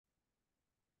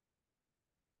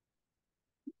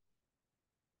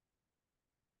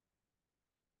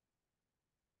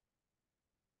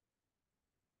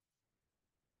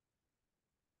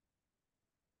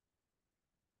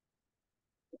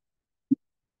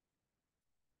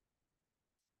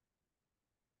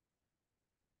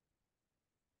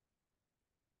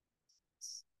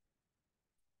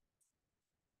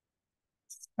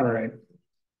All right.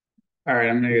 All right,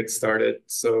 I'm gonna get started.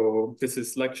 So this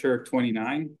is lecture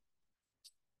 29,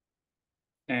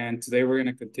 and today we're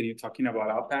gonna continue talking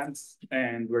about op amps,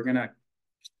 and we're gonna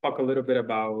talk a little bit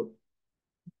about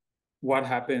what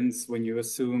happens when you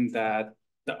assume that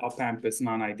the op amp is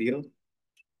non-ideal.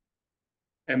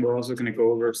 And we're also gonna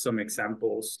go over some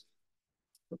examples.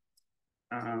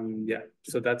 Yeah,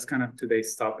 so that's kind of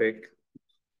today's topic.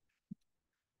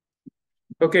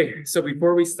 Okay, so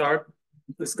before we start,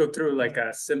 let's go through like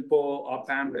a simple op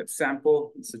amp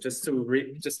example. So just to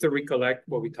recollect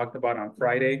what we talked about on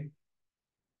Friday.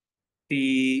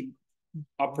 The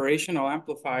operational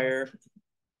amplifier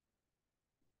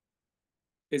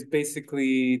is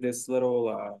basically this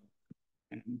little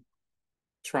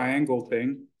triangle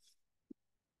thing.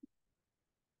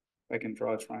 I can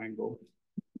draw a triangle.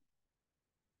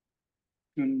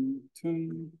 Dun,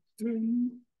 dun,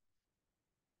 dun.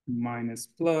 Minus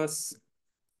plus.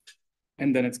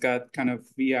 And then it's got kind of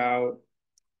V out,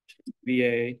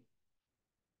 VA,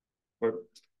 or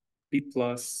B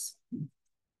plus,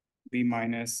 V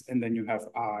minus, and then you have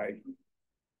I.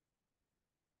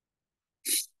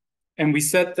 And we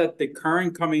said that the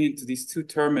current coming into these two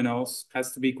terminals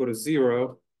has to be equal to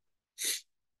 0.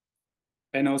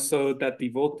 And also that the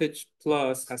voltage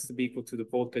plus has to be equal to the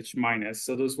voltage minus.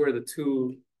 So those were the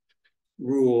two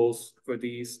rules for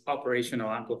these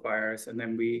operational amplifiers. And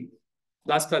then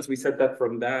last class, we said that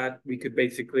from that, we could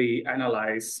basically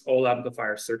analyze all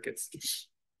amplifier circuits.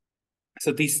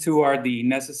 So these two are the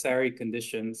necessary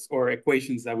conditions or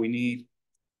equations that we need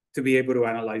to be able to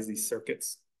analyze these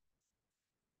circuits.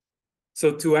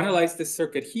 So to analyze this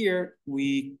circuit here,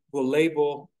 we will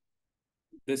label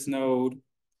this node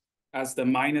as the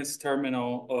minus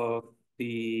terminal of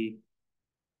the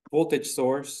voltage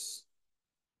source,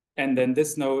 and then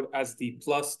this node as the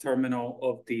plus terminal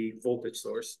of the voltage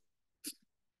source.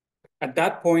 At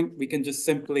that point, we can just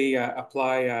simply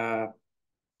apply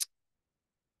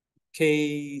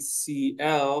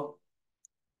KCL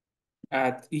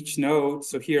at each node.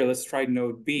 So here, let's try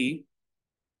node B.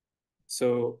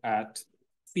 So at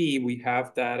B, we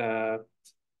have that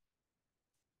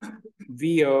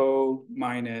VO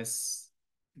minus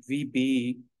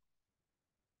VB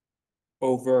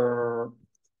over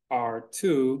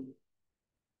R2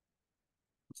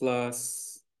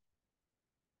 plus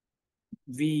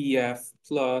VF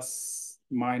plus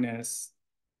minus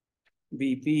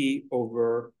VB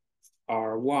over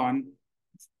R1.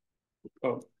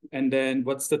 Oh, and then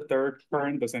what's the third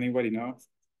current? Does anybody know?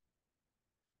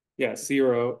 Yeah,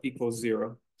 0 equals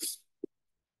 0.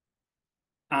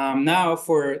 Now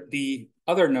for the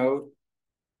other node,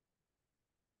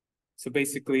 so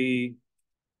basically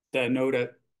the node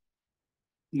at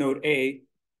node A,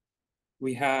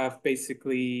 we have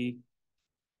basically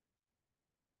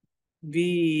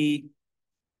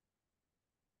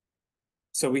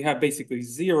so we have basically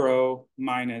 0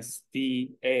 minus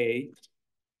VA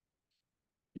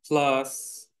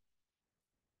plus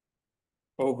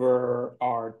over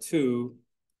R2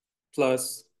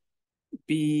 plus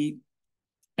BF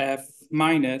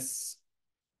minus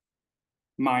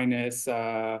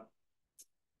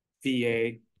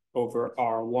VA over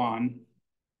R1.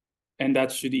 And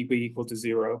that should be equal to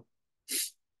 0.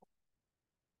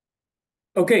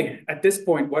 Okay, at this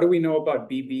point, what do we know about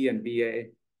BB and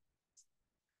BA?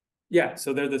 Yeah,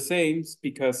 so they're the same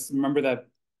because remember that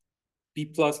B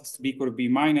plus has to be equal to B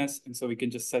minus, and so we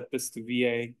can just set this to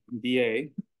VA and BA.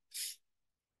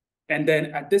 And then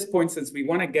at this point, since we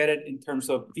want to get it in terms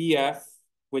of VF,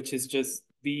 which is just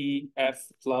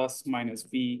VF plus minus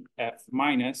VF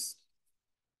minus,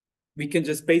 we can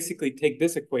just basically take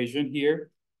this equation here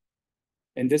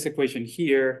and this equation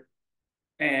here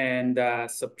and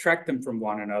subtract them from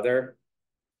one another.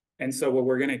 And so what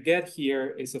we're going to get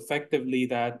here is effectively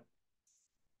that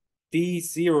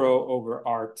D0 over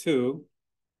R2.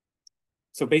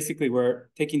 So basically we're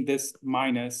taking this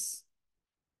minus,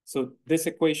 so this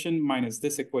equation minus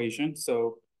this equation.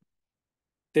 So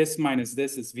this minus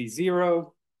this is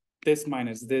V0, this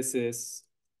minus this is,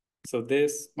 so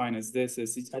this minus this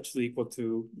is actually equal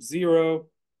to 0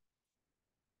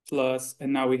 plus,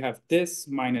 and now we have this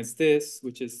minus this,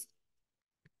 which is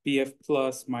VF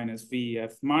plus minus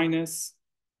VF minus.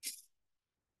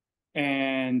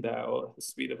 And this will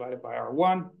be divided by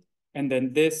R1. And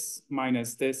then this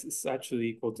minus this is actually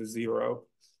equal to 0.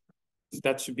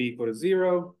 That should be equal to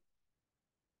 0.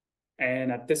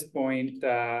 And at this point,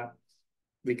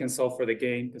 we can solve for the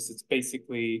gain because it's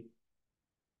basically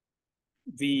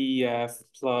VF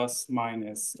plus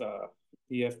minus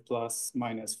VF plus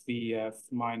minus VF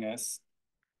minus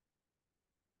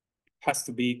has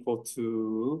to be equal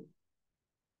to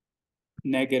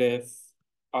negative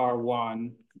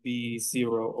R1 be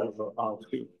 0 over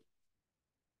R2.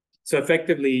 So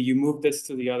effectively, you move this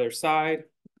to the other side,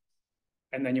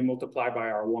 and then you multiply by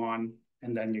R1,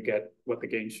 and then you get what the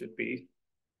gain should be.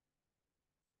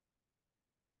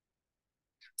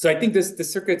 So I think this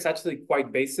circuit's actually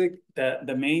quite basic.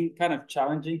 The main kind of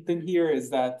challenging thing here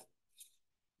is that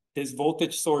this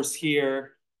voltage source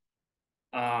here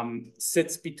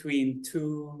sits between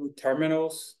two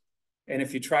terminals. And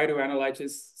if you try to analyze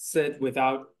it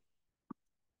without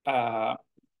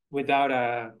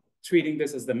treating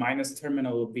this as the minus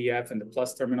terminal of VF and the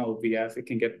plus terminal of VF, it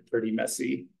can get pretty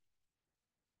messy.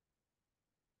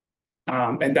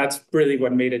 And that's really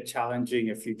what made it challenging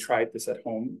if you tried this at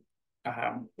home.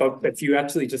 But if you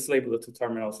actually just label the two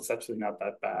terminals, it's actually not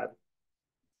that bad.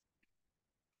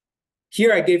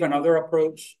 Here I gave another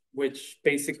approach, which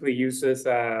basically uses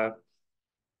the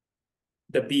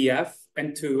BF.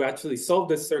 And to actually solve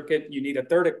this circuit, you need a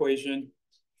third equation.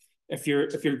 If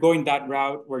you're going that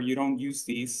route where you don't use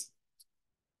these,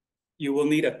 you will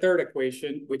need a third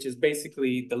equation, which is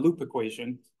basically the loop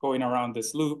equation going around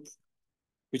this loop,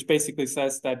 which basically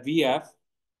says that VF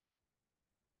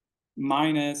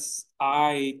minus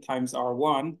I times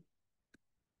R1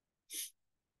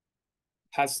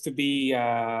 has to be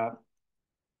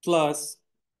plus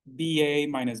BA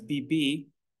minus BB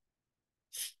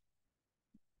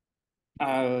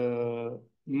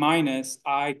minus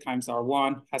I times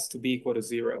R1 has to be equal to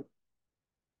 0.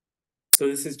 So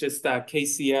this is just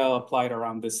KCL applied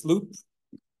around this loop.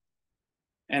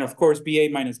 And of course, BA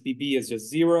minus BB is just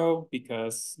 0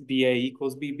 because BA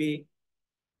equals BB.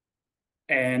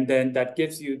 And then that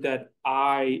gives you that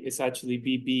I is actually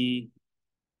BB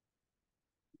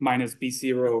minus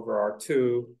B0 over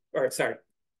R2, or sorry,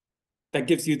 that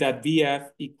gives you that VF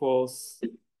equals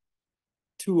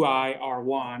 2I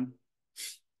R1.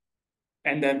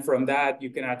 And then from that, you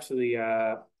can actually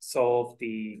solve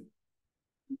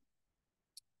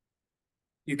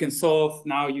you can solve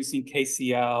now using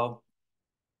KCL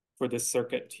for this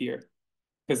circuit here,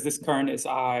 because this current is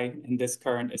I and this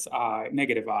current is I,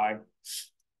 negative I.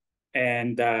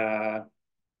 And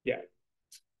yeah.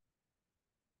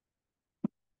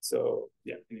 So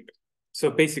yeah, anyway. So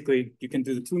basically you can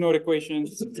do the two node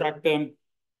equations, subtract them,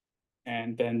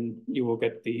 and then you will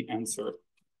get the answer.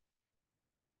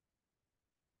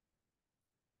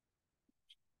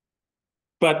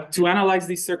 But to analyze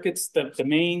these circuits, the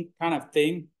main kind of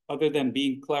thing, other than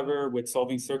being clever with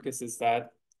solving circuits, is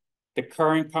that the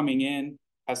current coming in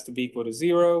has to be equal to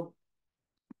 0.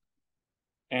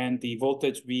 And the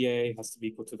voltage VA has to be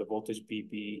equal to the voltage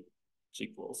BB, which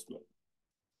equals.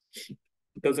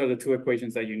 Those are the two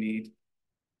equations that you need.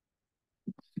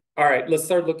 All right, let's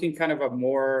start looking kind of a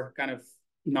more kind of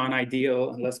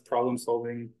non-ideal and less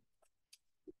problem-solving.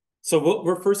 So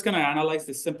we're first going to analyze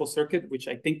this simple circuit, which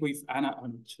I think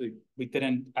actually we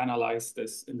didn't analyze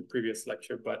this in the previous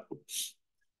lecture, but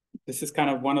this is kind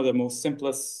of one of the most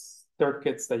simplest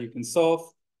circuits that you can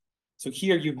solve. So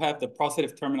here you have the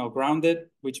positive terminal grounded,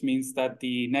 which means that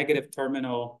the negative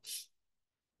terminal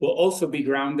will also be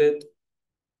grounded.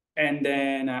 And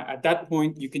then at that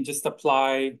point, you can just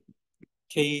apply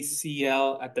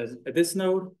KCL at this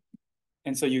node.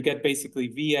 And so you get basically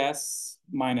VS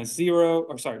minus 0,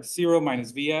 or sorry, 0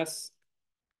 minus VS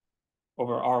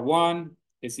over R1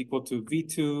 is equal to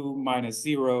V2 minus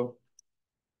 0.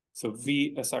 So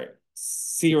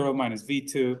 0 minus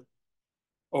V2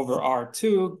 over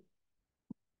R2.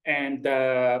 And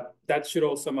that should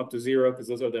all sum up to 0 because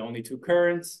those are the only two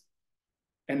currents.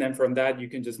 And then from that, you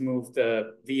can just move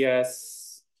the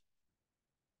VS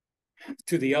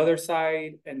to the other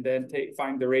side and then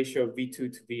find the ratio of V2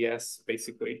 to VS,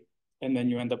 basically. And then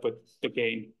you end up with the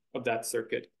gain of that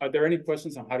circuit. Are there any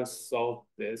questions on how to solve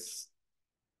this?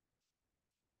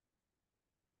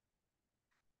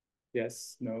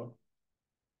 Yes, no?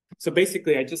 So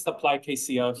basically, I just applied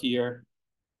KCL here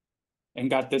and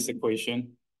got this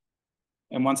equation.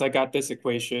 And once I got this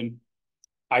equation,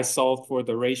 I solved for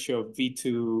the ratio of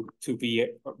V2 to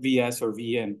VS or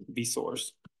VN, V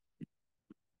source.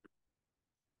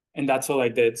 And that's all I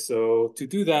did. So to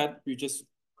do that, you just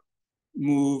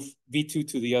move V2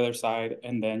 to the other side,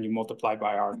 and then you multiply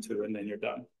by R2, and then you're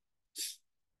done.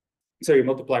 So you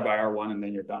multiply by R1, and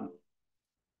then you're done.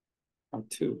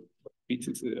 R2,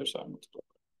 V2 to the other side, multiply.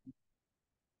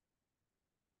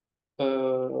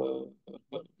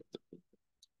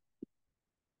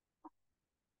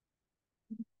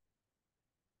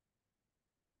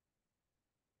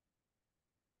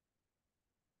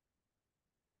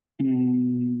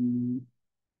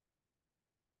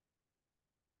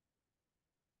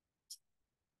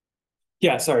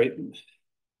 Yeah, sorry.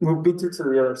 Move V2 to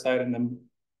the other side and then,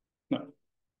 no.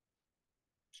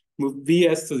 move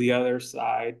VS to the other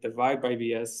side, divide by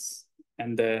VS,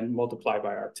 and then multiply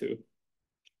by R2.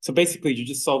 So basically, you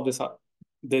just solve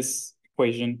this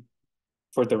equation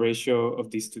for the ratio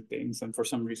of these two things. And for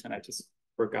some reason, I just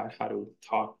forgot how to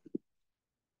talk.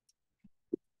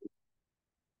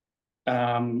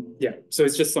 Yeah, so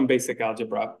it's just some basic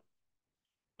algebra.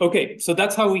 Okay, so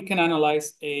that's how we can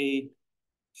analyze a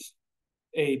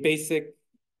basic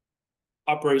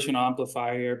operational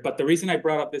amplifier. But the reason I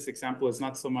brought up this example is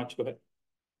not so much, go ahead.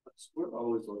 We're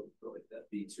always looking for like that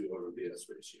V2 over VS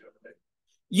ratio, right?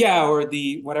 Yeah, or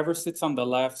the whatever sits on the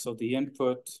left, so the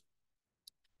input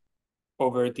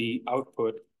over the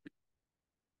output.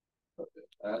 Okay.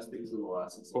 As because of the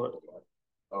last example,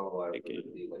 would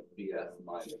be like VF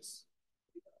minus.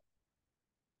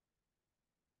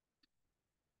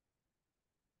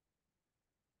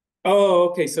 Oh,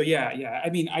 okay. So yeah. I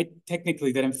mean, I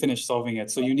technically didn't finish solving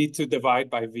it. So you need to divide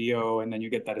by VO, and then you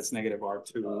get that it's negative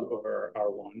R2 over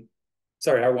R1.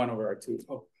 Sorry, R1 over R2.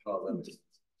 Oh, that makes sense.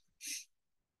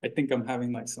 I think I'm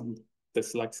having like some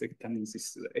dyslexic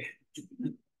tendencies today.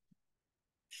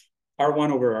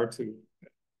 R1 over R2.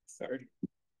 Sorry.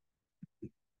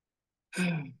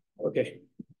 Okay.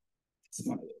 It's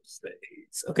one of those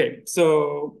days. Okay,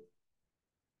 so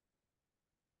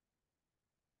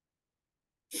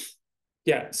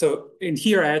yeah, so in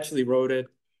here I actually wrote it.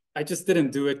 I just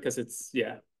didn't do it because it's,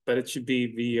 yeah, but it should be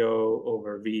VO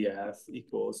over VF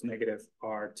equals negative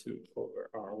R2 over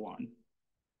R1.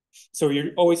 So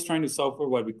you're always trying to solve for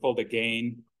what we call the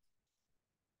gain,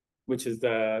 which is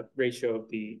the ratio of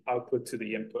the output to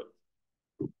the input.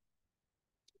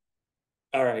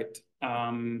 All right.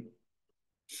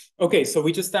 Okay, so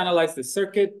we just analyzed the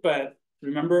circuit, but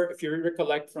remember, if you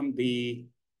recollect from the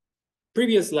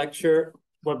previous lecture,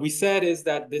 what we said is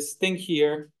that this thing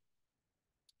here,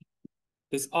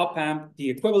 this op-amp, the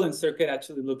equivalent circuit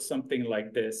actually looks something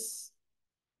like this.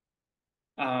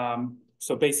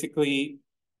 So basically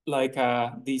like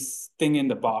this thing in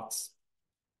the box.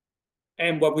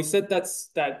 And what we said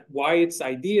that why it's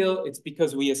ideal, it's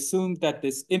because we assumed that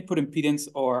this input impedance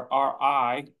or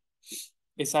Ri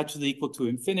is actually equal to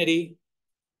infinity.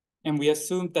 And we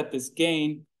assumed that this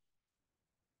gain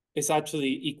is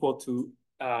actually equal to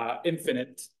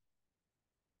infinite.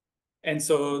 And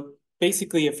so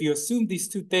basically, if you assume these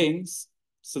two things,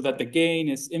 so that the gain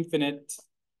is infinite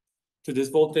to this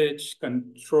voltage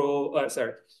control,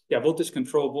 voltage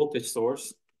control voltage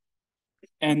source,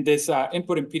 and this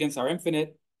input impedance are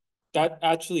infinite, that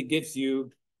actually gives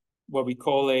you what we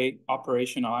call a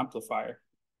operational amplifier.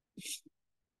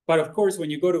 But of course, when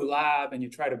you go to lab and you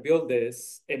try to build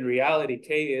this, in reality,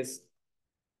 K is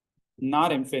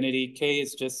not infinity. K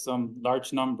is just some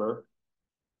large number.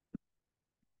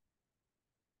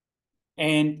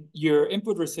 And your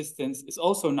input resistance is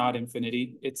also not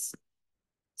infinity. It's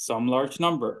some large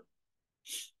number.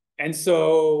 And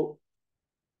so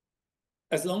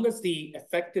as long as the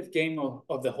effective gain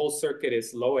of the whole circuit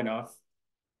is low enough,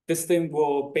 this thing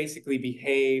will basically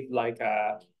behave like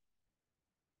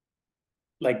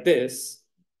this.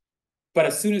 But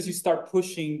as soon as you start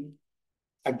pushing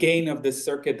a gain of this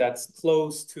circuit that's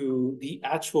close to the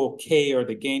actual K or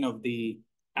the gain of the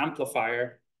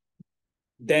amplifier,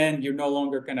 then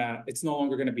it's no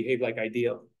longer gonna behave like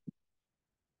ideal.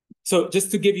 So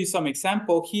just to give you some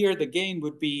example, here the gain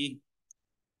would be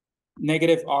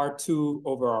negative R2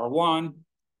 over R1,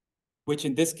 which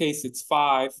in this case it's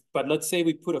 5. But let's say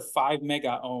we put a 5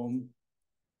 mega ohm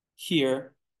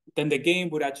here, then the gain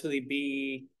would actually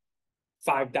be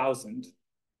 5,000.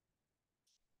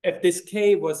 If this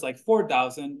K was like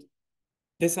 4,000,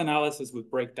 this analysis would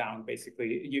break down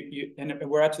basically. And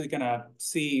we're actually gonna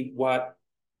see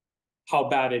how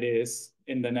bad it is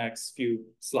in the next few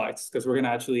slides, because we're gonna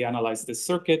actually analyze this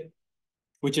circuit,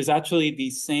 which is actually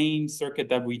the same circuit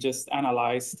that we just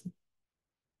analyzed,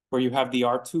 where you have the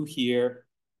R2 here,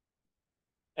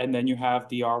 and then you have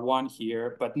the R1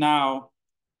 here. But now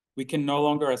we can no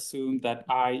longer assume that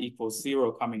I equals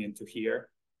 0 coming into here.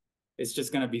 It's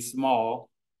just gonna be small.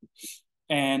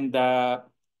 And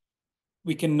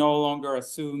we can no longer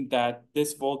assume that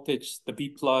this voltage, the V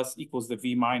plus equals the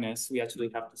V minus. We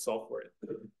actually have to solve for it.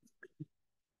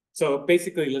 So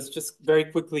basically, let's just very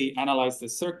quickly analyze the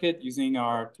circuit using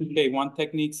our 2K1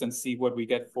 techniques and see what we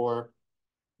get for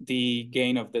the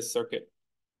gain of this circuit.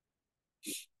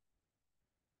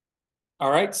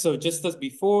 All right, so just as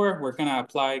before, we're gonna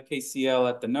apply KCL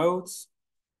at the nodes.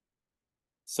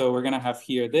 So we're gonna have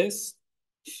here this.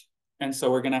 And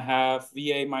so we're gonna have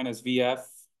VA minus VF.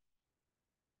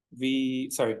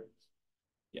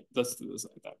 Let's do this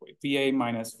like that way. VA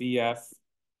minus VF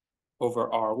over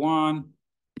R1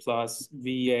 plus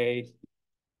VA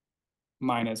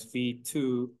minus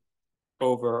V2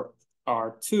 over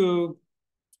R2.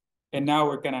 And now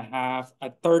we're going to have a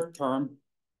third term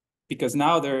because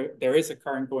now there is a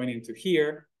current going into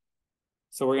here.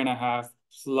 So we're going to have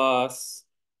plus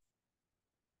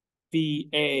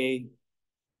VA,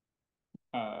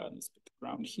 let's put the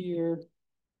ground here,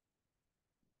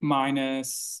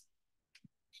 minus,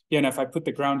 yeah, and if I put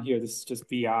the ground here, this is just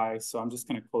VI. So I'm just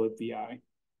going to call it VI.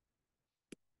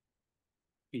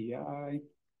 VI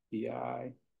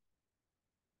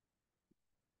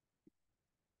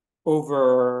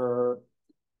over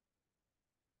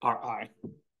RI.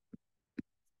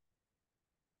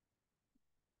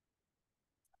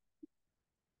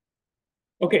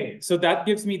 Okay, so that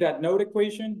gives me that node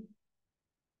equation.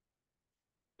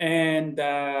 And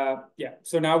yeah,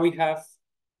 so now we have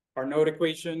our node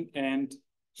equation. And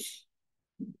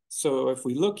so if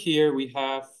we look here, we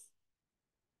have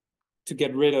to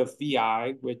get rid of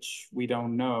VI, which we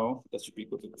don't know. That should be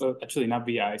equal to, actually not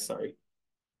VI, sorry.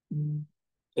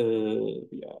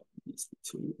 Yeah, it's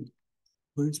B2.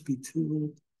 Where's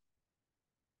B2?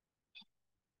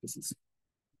 This is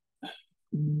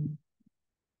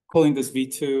calling this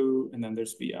V2, and then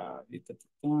there's VI.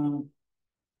 And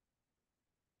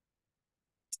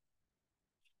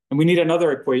we need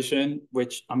another equation,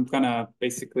 which I'm gonna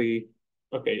basically,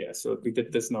 okay, yeah, so we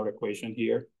did this node equation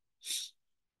here.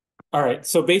 All right,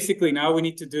 so basically now we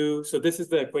need to do, so this is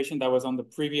the equation that was on the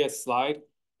previous slide,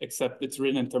 except it's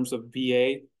written in terms of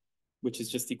VA, which is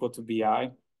just equal to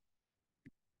VI.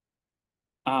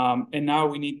 And now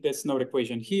we need this node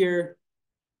equation here.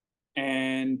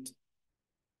 And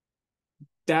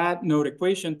that node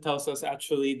equation tells us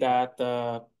actually that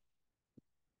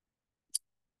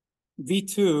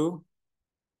V2,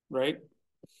 right,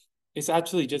 is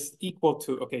actually just equal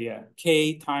to, okay, yeah,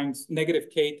 K times, negative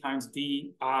K times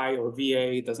VI or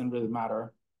VA, doesn't really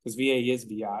matter because VA is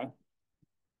VI.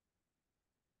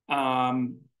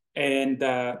 And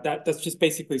that's just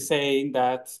basically saying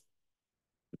that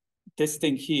this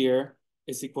thing here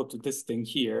is equal to this thing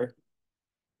here.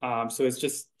 So it's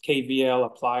just KVL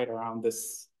applied around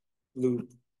this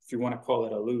loop, if you want to call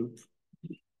it a loop.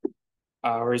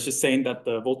 Or it's just saying that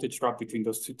the voltage drop between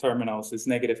those two terminals is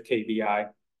negative KVI.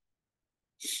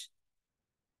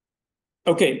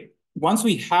 Okay, once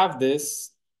we have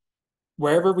this,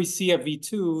 wherever we see a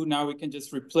V2, now we can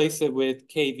just replace it with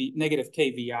negative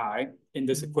KVI in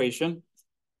this equation.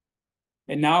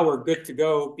 And now we're good to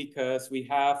go because we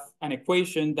have an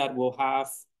equation that will have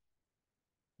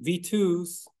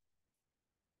V2s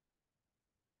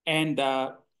and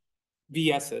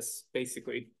VSs,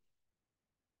 basically.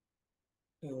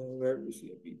 Where we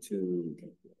see a V2.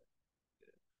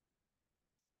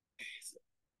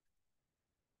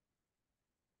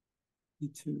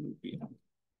 V2,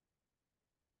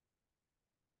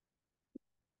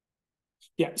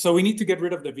 yeah, so we need to get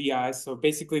rid of the VI. So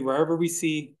basically, wherever we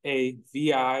see a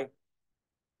VI,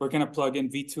 we're going to plug in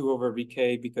V2 over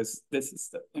VK because this is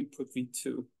the input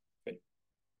V2. Okay.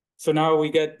 So now we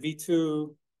get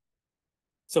V2.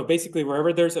 So basically,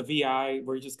 wherever there's a VI,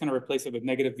 we're just going to replace it with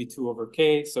negative V2 over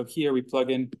K. So here we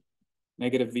plug in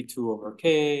negative V2 over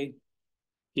K.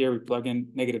 Here we plug in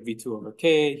negative V2 over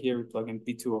K. Here we plug in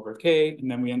V2 over K. And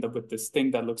then we end up with this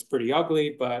thing that looks pretty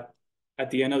ugly. But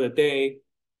at the end of the day,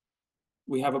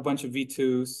 we have a bunch of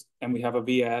V2s and we have a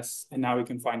VS. And now we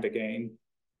can find the gain.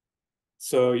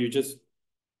 So you just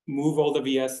move all the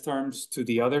VS terms to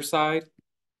the other side.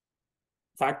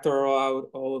 Factor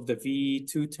out all of the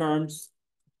V2 terms.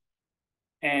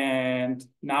 And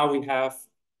now we have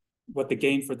what the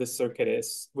gain for this circuit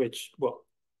is, which, well,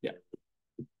 yeah.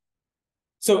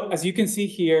 So as you can see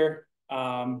here,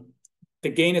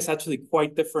 the gain is actually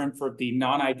quite different for the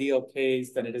non-ideal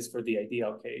case than it is for the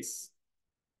ideal case.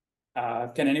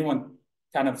 Can anyone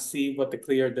kind of see what the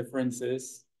clear difference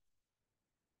is?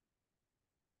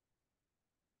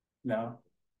 No?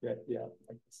 Yeah.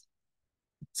 Like this.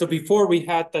 So before we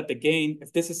had that the gain,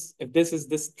 if this is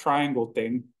this triangle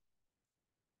thing,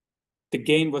 the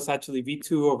gain was actually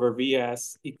V2 over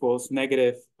VS equals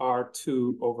negative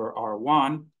R2 over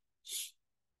R1.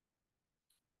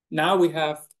 Now we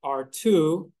have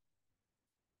R2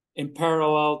 in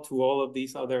parallel to all of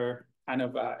these other kind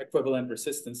of equivalent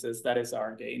resistances. That is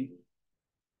our gain.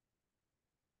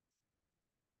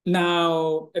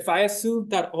 Now, if I assume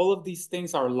that all of these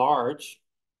things are large,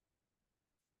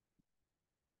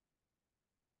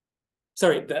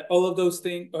 that all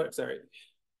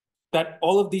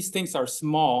of these things are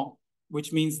small,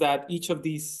 which means that each of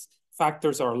these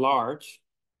factors are large,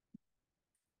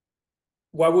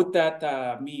 what would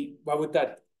that mean? What would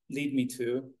that lead me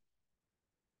to?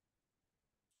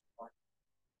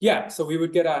 Yeah, so we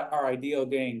would get our ideal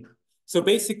gain. So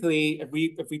basically, if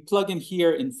we plug in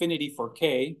here infinity for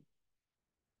K,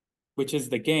 which is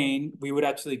the gain, we would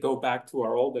actually go back to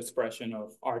our old expression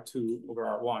of R2 over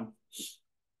R1.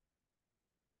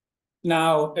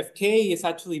 Now, if K is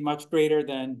actually much greater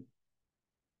than,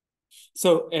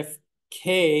 so if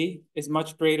K is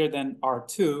much greater than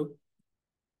R2,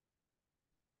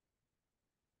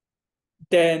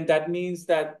 then that means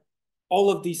that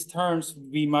all of these terms will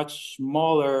be much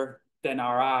smaller than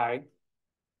Ri.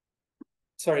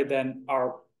 Sorry, than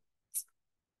 1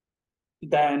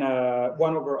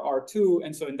 over R2.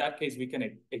 And so in that case, we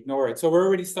can ignore it. So we're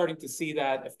already starting to see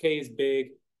that if K is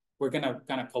big, we're gonna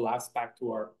kind of collapse back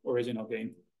to our original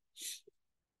gain.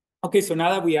 Okay, so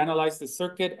now that we analyze the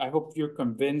circuit, I hope you're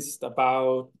convinced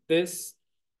about this.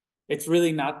 It's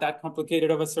really not that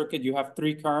complicated of a circuit. You have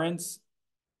 3 currents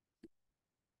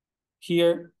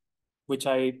here, which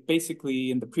I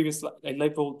basically in the previous I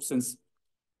labeled, since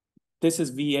this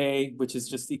is VA, which is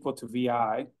just equal to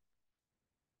VI.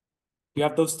 You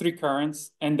have those 3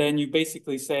 currents, and then you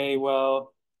basically say,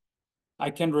 well,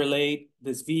 I can relate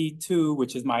this V2,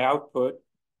 which is my output,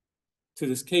 to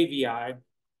this KVI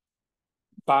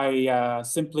by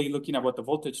simply looking at what the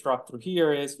voltage drop through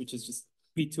here is, which is just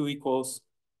V2 equals,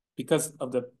 because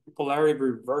of the polarity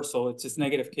reversal, it's just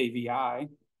negative KVI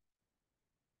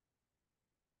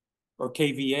or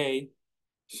KVA.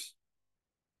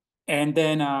 And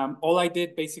then all I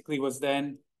did basically was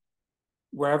then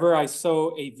wherever I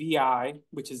saw a VI,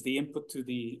 which is the input to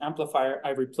the amplifier,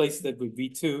 I replaced it with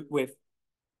V2 with,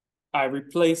 I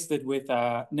replaced it with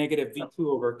negative V2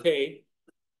 over K.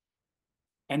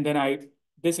 And then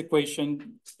this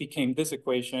equation became this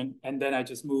equation, and then I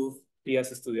just moved the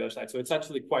S's to the other side. So it's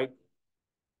actually quite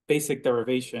basic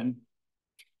derivation,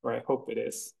 or I hope it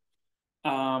is.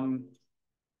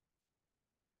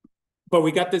 But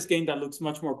we got this gain that looks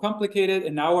much more complicated.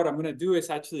 And now what I'm gonna do is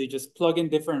actually just plug in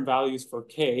different values for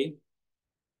K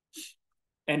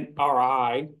and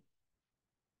Ri,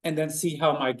 and then see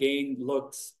how my gain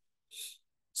looks.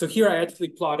 So here I actually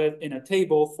plotted in a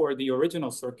table for the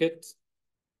original circuit.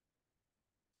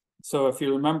 So if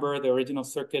you remember, the original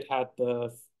circuit had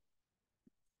the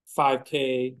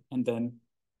 5K and then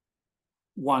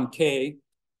 1K.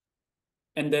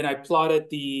 And then I plotted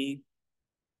the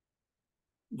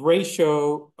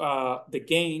ratio, the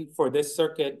gain for this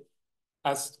circuit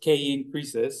as K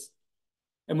increases.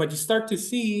 And what you start to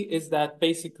see is that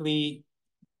basically,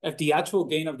 if the actual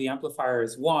gain of the amplifier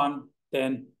is 1,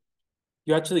 then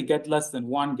you actually get less than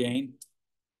 1 gain.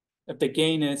 If the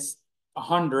gain is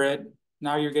 100,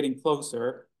 now you're getting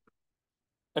closer.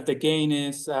 If the gain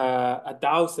is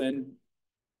 1,000,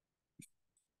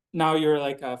 now you're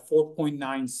like a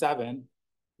 4.97.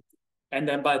 And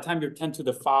then by the time you're 10 to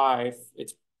the 5,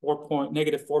 it's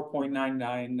negative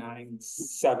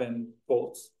 4.9997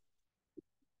 volts.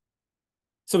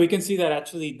 So we can see that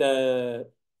actually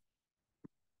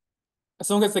as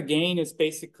long as the gain is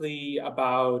basically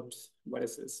about, what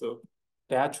is this? So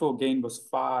the actual gain was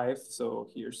 5. So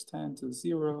here's 10 to the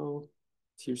 0.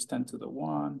 Here's 10 to the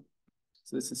 1.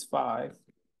 So this is 5.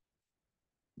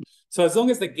 So as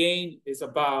long as the gain is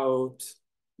about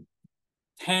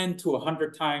 10 to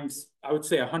 100 times, I would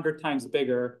say 100 times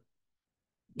bigger,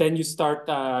 then you start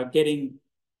getting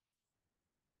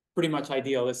pretty much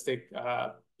idealistic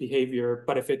behavior.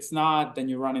 But if it's not, then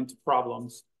you run into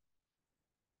problems.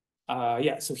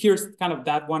 Yeah, so here's kind of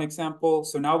that one example.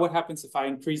 So now what happens if I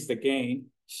increase the gain?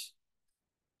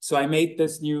 So I made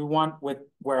this new one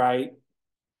where I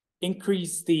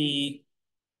increase the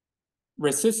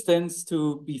resistance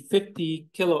to be 50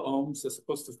 kilo ohms as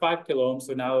opposed to 5 kilo ohms.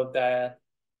 So now the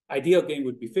ideal gain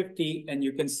would be 50. And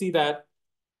you can see that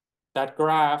that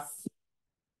graph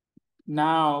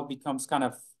now becomes kind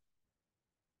of,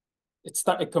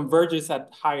 it converges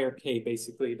at higher K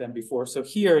basically than before. So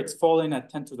here it's falling at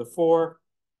 10 to the 4.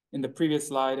 In the previous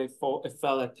slide, it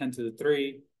fell at 10 to the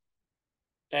 3.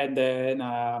 And then,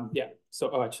 yeah,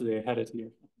 so actually I had it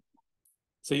here.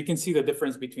 So you can see the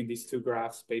difference between these 2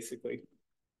 graphs basically.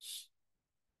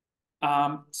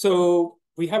 So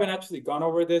we haven't actually gone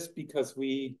over this because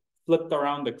we flipped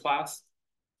around the class.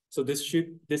 So this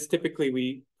typically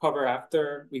we cover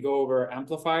after we go over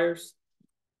amplifiers.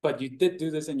 But you did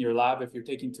do this in your lab. If you're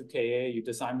taking 2KA, you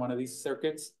design one of these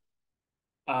circuits.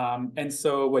 And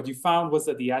so what you found was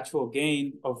that the actual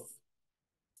gain of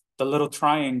the little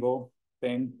triangle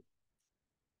thing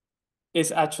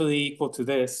is actually equal to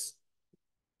this,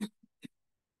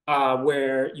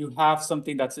 where you have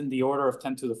something that's in the order of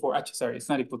 10 to the 4. Actually, sorry, it's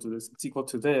not equal to this. It's equal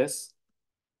to this,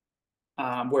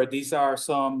 where these are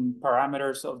some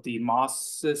parameters of the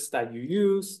MOSFETs that you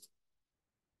used.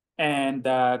 And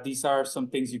these are some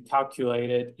things you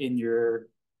calculated in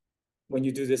when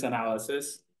you do this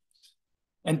analysis.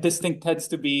 And this thing tends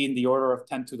to be in the order of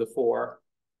 10 to the 4.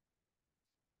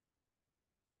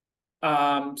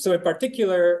 So in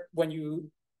particular, when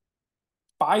you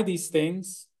buy these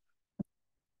things,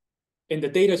 in the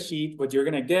data sheet, what you're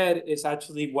gonna get is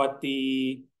actually what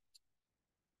the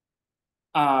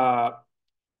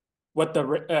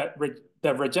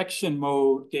rejection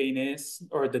mode gain is,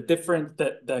 or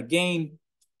the gain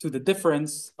to the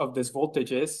difference of this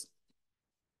voltage is.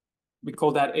 We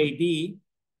call that AD.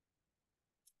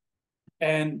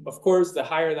 And of course, the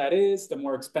higher that is, the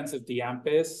more expensive the amp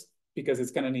is, because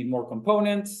it's gonna need more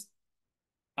components.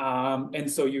 And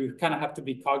so you kind of have to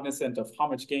be cognizant of how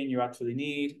much gain you actually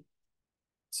need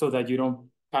so that you don't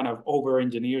kind of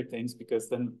over-engineer things, because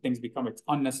then things become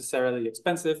unnecessarily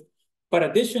expensive. But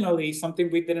additionally,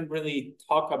 something we didn't really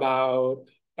talk about,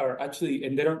 or actually,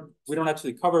 and we don't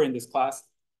actually cover in this class,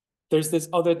 there's this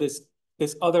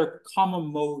other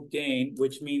common mode gain,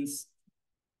 which means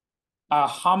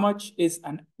how much is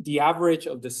the average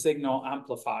of the signal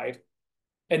amplified.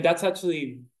 And that's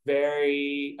actually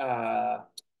this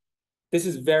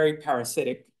is very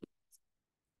parasitic,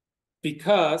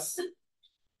 because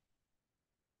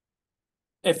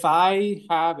if I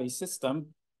have a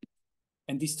system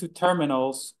and these two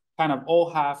terminals kind of all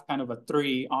have kind of a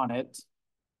 3 on it,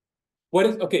 what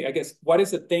is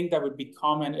the thing that would be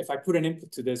common if I put an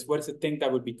input to this? What is the thing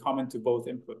that would be common to both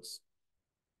inputs?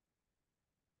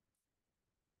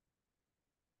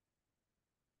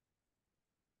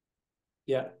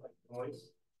 Yeah. Noise.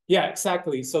 Yeah,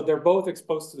 exactly. So they're both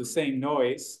exposed to the same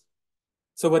noise.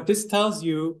 So what this tells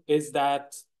you is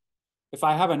that if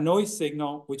I have a noise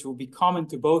signal, which will be common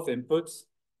to both inputs,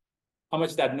 how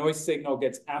much that noise signal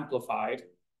gets amplified.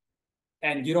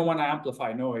 And you don't want to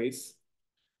amplify noise.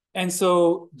 And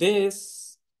so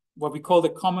this, what we call the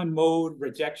common mode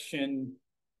rejection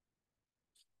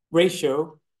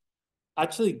ratio,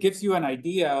 actually gives you an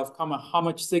idea of how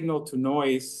much signal to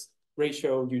noise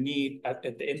ratio you need at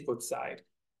the input side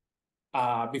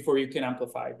before you can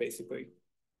amplify, basically.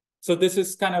 So this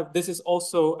is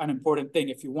also an important thing.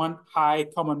 If you want high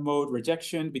common mode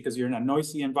rejection because you're in a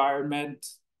noisy environment,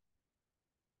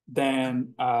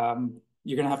 then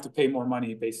you're gonna have to pay more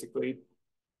money, basically.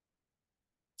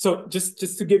 So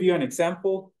just to give you an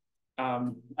example,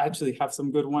 I actually have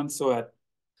some good ones. So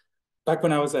back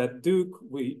when I was at Duke,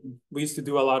 we used to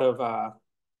do a lot of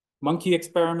monkey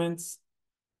experiments.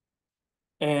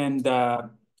 And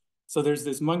so there's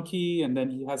this monkey, and then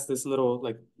he has this little,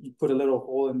 like, you put a little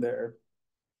hole in their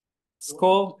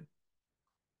skull,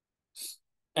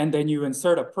 and then you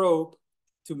insert a probe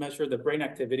to measure the brain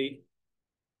activity.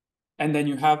 And then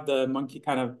you have the monkey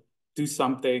kind of do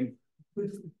something.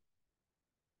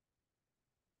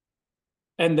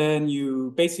 And then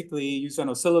you basically use an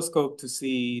oscilloscope to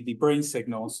see the brain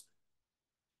signals.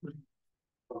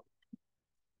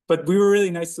 But we were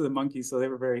really nice to the monkeys, so they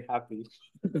were very happy.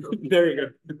 Very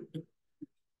good.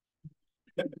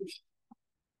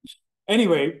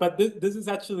 Anyway, but this is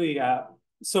actually,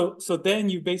 so then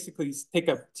you basically take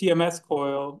a TMS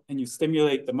coil and you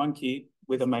stimulate the monkey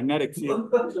with a magnetic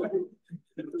field.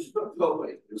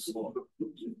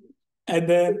 And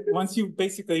then once you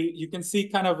can see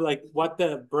kind of like what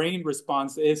the brain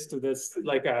response is to this,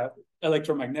 like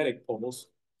electromagnetic pulse.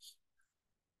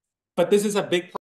 But this is a big